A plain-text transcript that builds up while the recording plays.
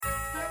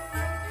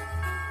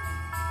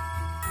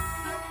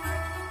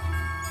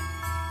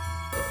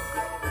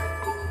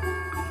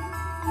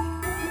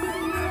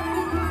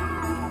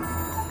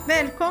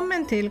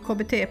Välkommen till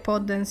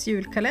KBT-poddens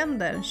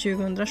julkalender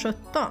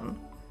 2017.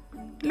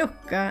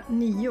 Lucka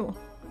 9.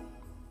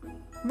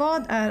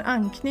 Vad är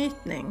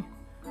anknytning?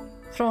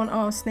 Från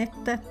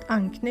avsnittet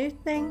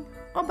Anknytning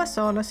och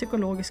basala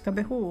psykologiska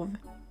behov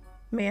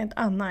med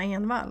Anna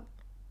Envall.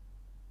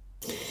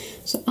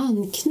 Så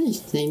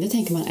anknytning, det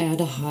tänker man är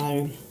det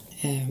här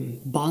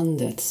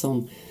bandet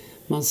som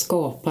man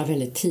skapar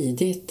väldigt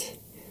tidigt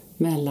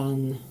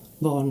mellan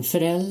barn och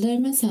förälder,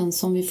 men sen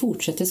som vi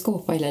fortsätter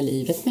skapa hela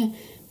livet med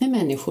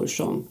människor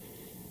som,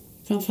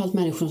 framförallt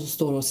människor som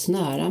står oss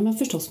nära, men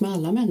förstås med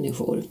alla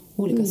människor,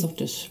 olika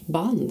sorters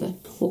band.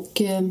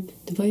 Och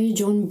det var ju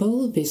John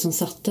Bowlby som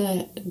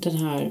satte det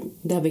här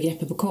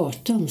begreppet på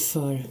kartan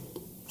för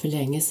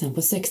länge sedan.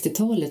 På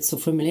 60-talet så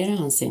formulerade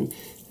han sin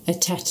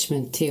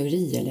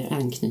attachment-teori eller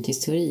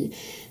anknytningsteori,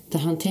 där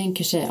han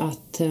tänker sig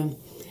att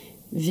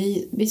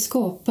vi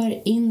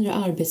skapar inre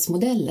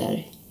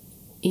arbetsmodeller,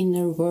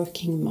 inner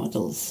working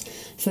models,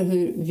 för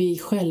hur vi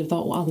själva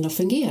och andra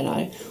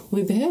fungerar. Och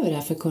vi behöver det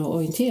här för att kunna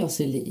orientera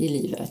oss i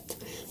livet.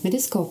 Men det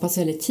skapas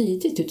väldigt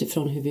tidigt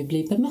utifrån hur vi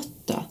blir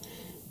bemötta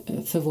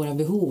för våra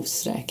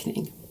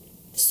behovsräkning.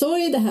 Så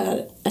i det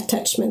här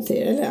attachment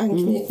eller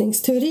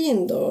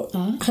anknytningsteorin då,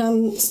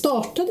 han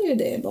startade ju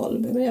det,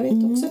 Bowlby, men jag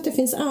vet också att det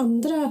finns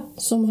andra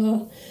som har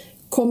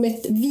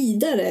kommit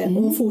vidare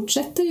och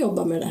fortsätter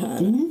jobba med det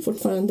här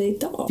fortfarande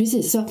idag.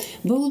 Precis, så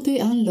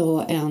Bowlby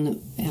la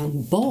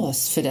en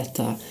bas för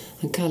detta.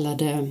 Han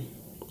kallade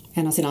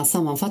en av sina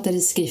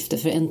sammanfattade skrifter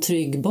för en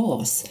trygg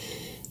bas.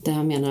 Där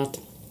han menar att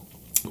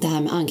det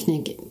här med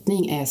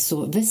anknytning är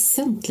så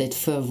väsentligt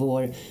för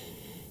vår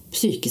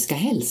psykiska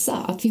hälsa,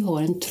 att vi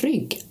har en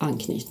trygg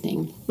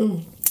anknytning.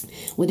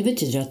 Och det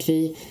betyder att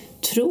vi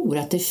tror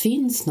att det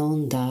finns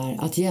någon där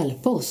att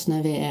hjälpa oss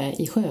när vi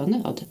är i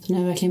sjönöd. När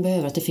vi verkligen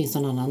behöver att det finns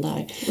någon annan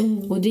där.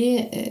 Och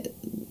det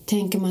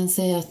tänker man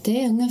sig att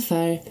det är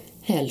ungefär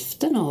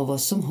hälften av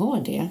oss som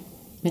har det.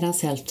 Medan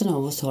hälften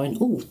av oss har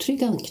en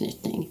otrygg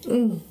anknytning.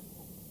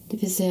 Det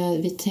vill säga,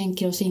 vi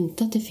tänker oss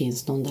inte att det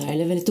finns någon där.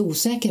 Eller är väldigt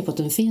osäkra på att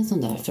det finns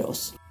någon där för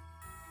oss.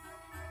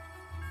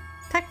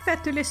 Tack för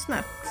att du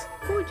lyssnat.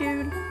 God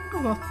jul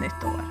och gott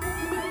nytt år.